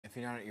If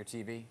you're not at your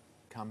TV,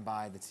 come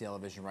by the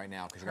television right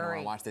now because you're going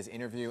to want to watch this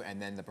interview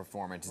and then the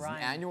performance. It's an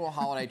annual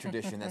holiday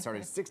tradition that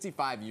started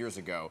 65 years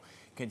ago,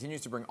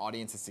 continues to bring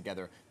audiences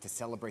together to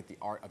celebrate the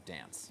art of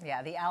dance.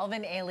 Yeah, the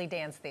Alvin Ailey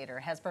Dance Theater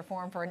has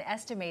performed for an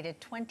estimated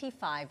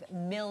 25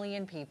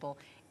 million people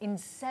in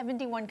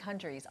 71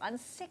 countries on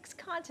 6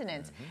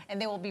 continents.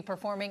 And they will be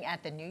performing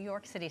at the New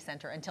York City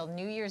Center until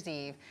New Year's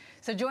Eve.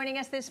 So joining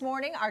us this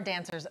morning are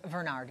dancers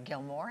Bernard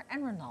Gilmore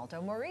and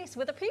Ronaldo Maurice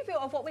with a preview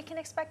of what we can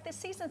expect this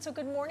season. So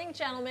good morning,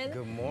 gentlemen.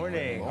 Good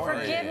morning. Good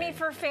morning. Forgive me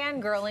for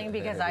fangirling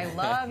because I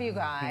love you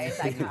guys.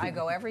 I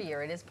go every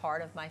year. It is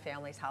part of my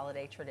family's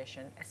holiday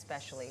tradition,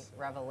 especially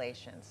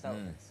Revelation. So,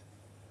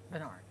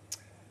 Bernard.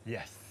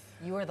 Yes.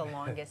 You are the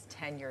longest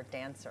tenured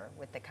dancer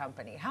with the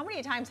company. How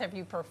many times have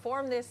you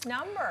performed this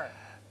number?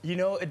 You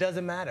know, it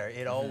doesn't matter.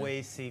 It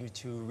always seems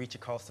to reach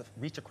across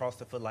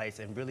the footlights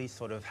and really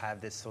sort of have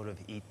this sort of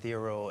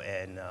ethereal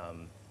and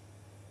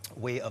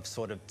way of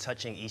sort of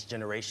touching each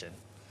generation.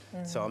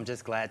 So I'm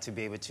just glad to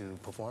be able to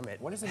perform it.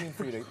 What does it mean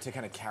for you to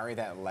kind of carry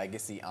that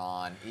legacy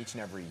on each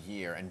and every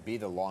year and be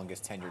the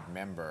longest tenured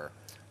member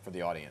for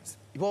the audience?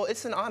 Well,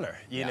 it's an honor,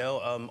 you know.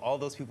 All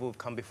those people who've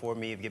come before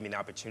me have given me an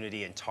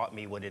opportunity and taught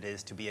me what it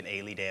is to be an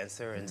Ailey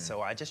dancer, and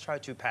so I just try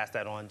to pass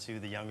that on to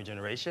the younger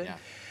generation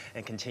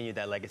and continue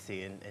that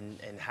legacy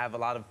and have a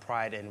lot of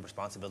pride and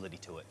responsibility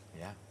to it.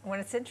 Yeah. What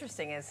it's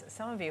interesting is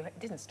some of you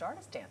didn't start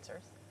as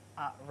dancers.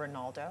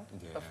 Ronaldo,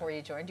 before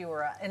you joined, you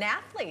were an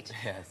athlete.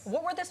 Yes.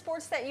 What were the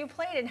sports that you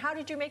played, and how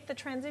did you make the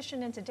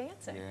transition into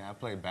dancing? Yeah, I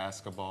played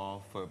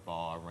basketball,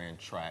 football, I ran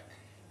track,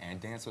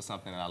 and dance was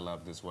something that I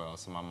loved as well.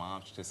 So my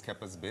mom just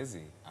kept us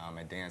busy.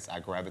 At dance, I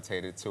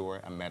gravitated to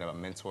her. I met a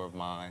mentor of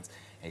mine,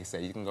 and he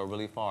said, "You can go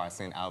really far." I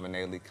seen Alvin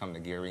Ailey come to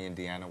Gary,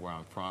 Indiana, where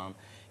I'm from,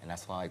 and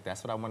that's why,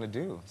 that's what I want to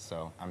do.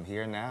 So I'm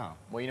here now.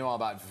 Well, you know all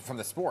about, from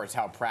the sports,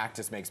 how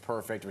practice makes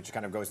perfect, which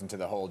kind of goes into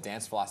the whole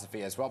dance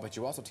philosophy as well, but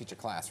you also teach a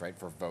class, right,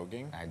 for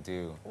voguing? I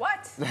do.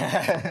 What?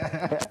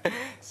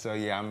 So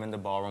yeah, I'm in the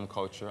ballroom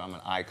culture. I'm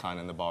an icon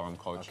in the ballroom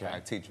culture. I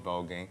teach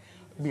voguing.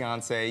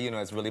 Beyonce, you know,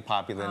 it's really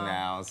popular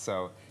now,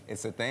 so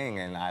it's a thing,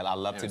 and I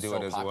love to do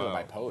it as well.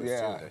 By Pose,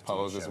 yeah, too,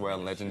 Pose as well,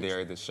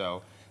 legendary, the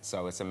show.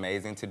 So it's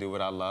amazing to do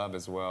what I love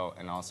as well,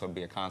 and also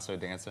be a concert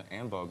dancer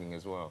and voguing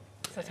as well.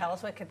 So tell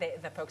us what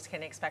the folks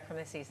can expect from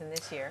the season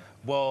this year.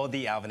 Well,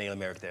 the Alvin Ailey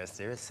American Dance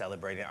Theater is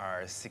celebrating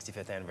our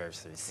 65th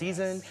anniversary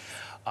season.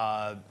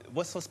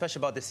 What's so special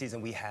about this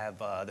season, we have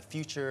the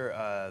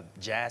Future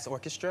Jazz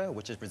Orchestra,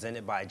 which is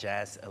presented by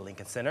Jazz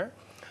Lincoln Center.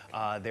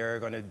 They're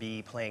going to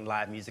be playing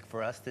live music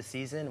for us this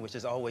season, which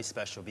is always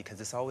special because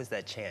it's always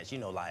that chance. You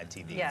know, live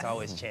TV, it's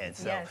always chance.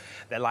 So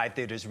that live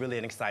theater is really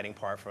an exciting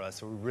part for us.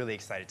 So we're really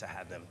excited to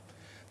have them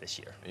this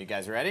year. Are you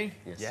guys ready?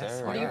 Yes, Yes.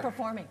 sir. What are you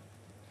performing?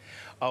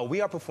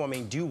 We are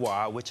performing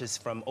Doo-Wah, which is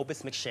from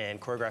Opus McShann,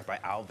 choreographed by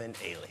Alvin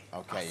Ailey.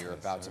 Okay, you're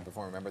about to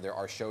perform. Remember, there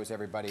are shows,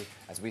 everybody,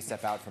 as we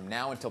step out from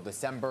now until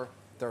December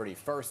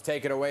 31st.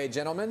 Take it away,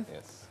 gentlemen.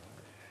 Yes.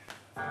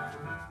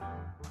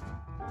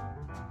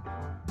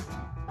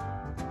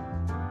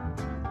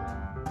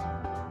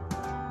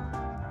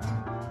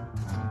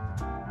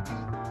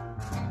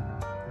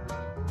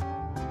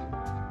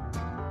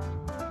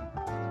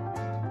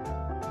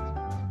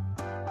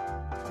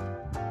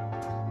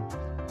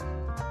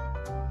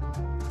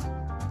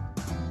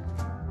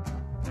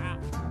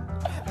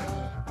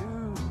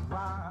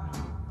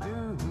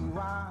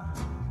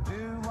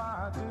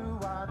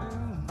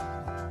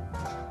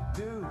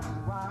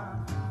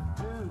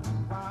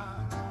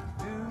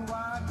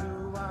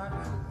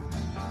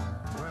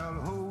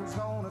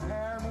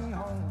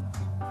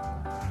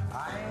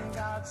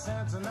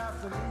 Sense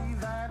enough to leave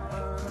that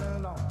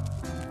burden alone.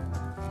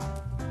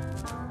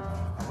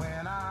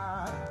 When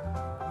I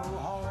go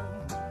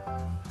home,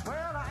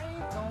 well, I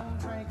ain't gonna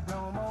drink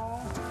no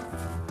more.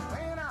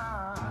 When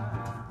I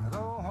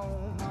go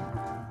home,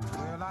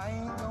 well, I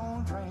ain't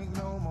gonna drink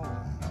no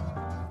more.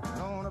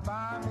 Gonna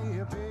buy me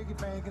a piggy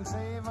bank and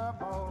save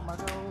up all my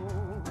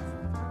dough.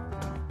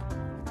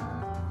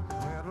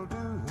 Well,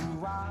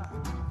 do-I,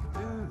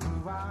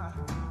 do-I,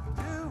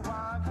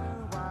 do-I,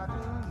 do-I,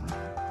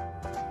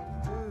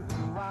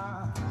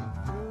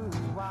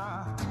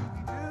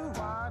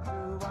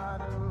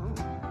 do.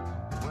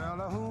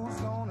 Well, who's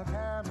gonna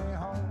carry me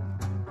home?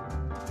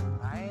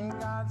 I ain't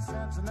got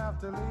sense enough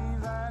to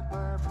leave that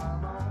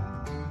burden alone.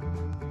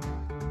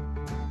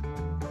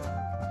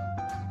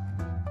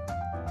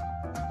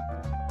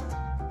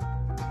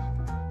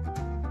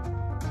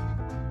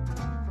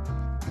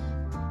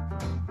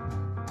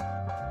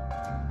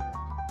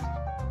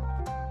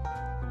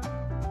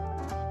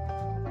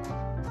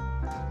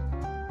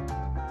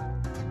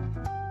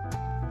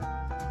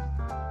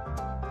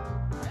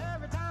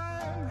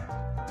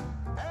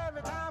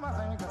 Every time I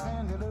think of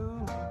Cindy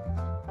Lou,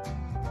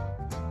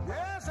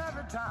 yes,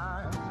 every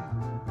time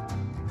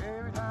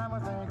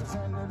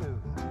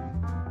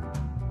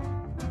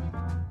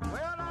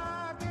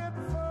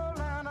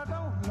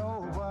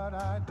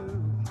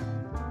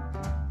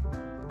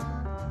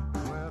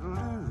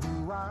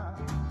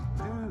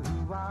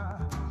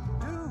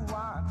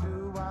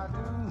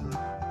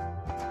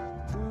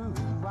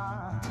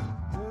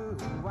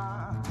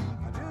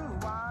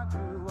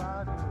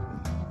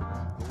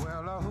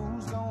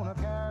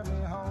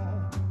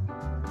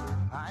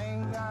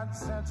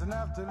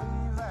enough to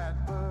leave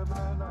that bourbon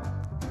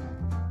alone.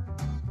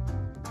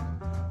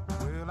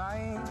 Well, I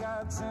ain't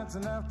got sense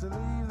enough to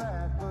leave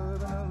that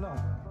bourbon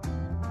alone.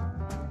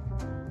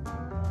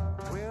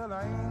 Well,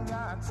 I ain't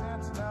got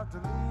sense enough to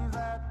leave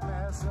that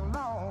mess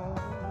alone.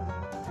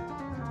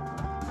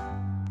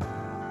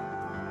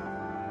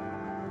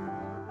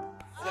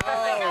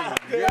 Oh,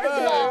 good.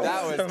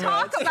 That was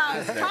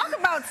talk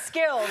about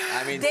skills.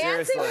 I mean,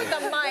 dancing seriously. with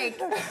the mic.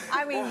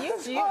 I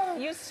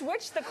mean, you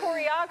switched the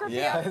choreography.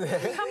 Yeah. Up.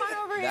 Come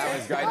on over here. That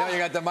was great. I know you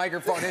got the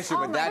microphone issue,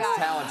 but that's God.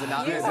 talented.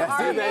 Now, You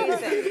are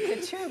amazing,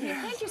 the two of you.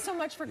 Thank you so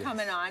much for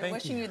coming on.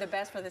 Wishing you the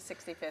best for the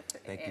 65th.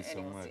 Thank you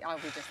so much. Oh,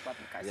 we just love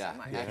you guys so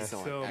much.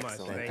 Excellent. So much.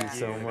 Excellent. Thank you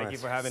so much. Thank you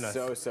for having us.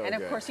 So And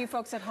of good. course, you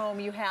folks at home,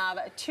 you have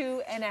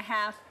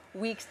 2.5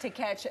 weeks to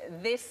catch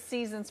this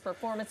season's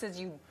performances.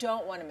 You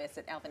don't want to miss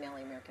it. Alvin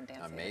Ailey American Dance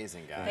Theater.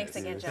 Amazing, guys. Thanks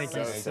again, Thank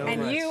gentlemen. you so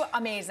and much. you,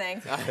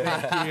 amazing.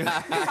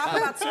 Talk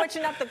about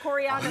switching up the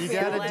choreography. You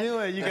gotta do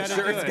it. You gotta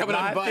do It's it. coming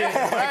on Live butt. theater.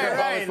 Microphone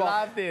Right, is full.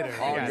 live theater.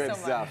 All Thank you good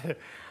so stuff. much.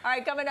 All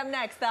right, coming up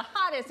next, the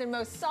hottest and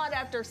most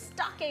sought-after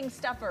stocking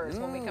stuffers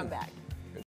when we come back.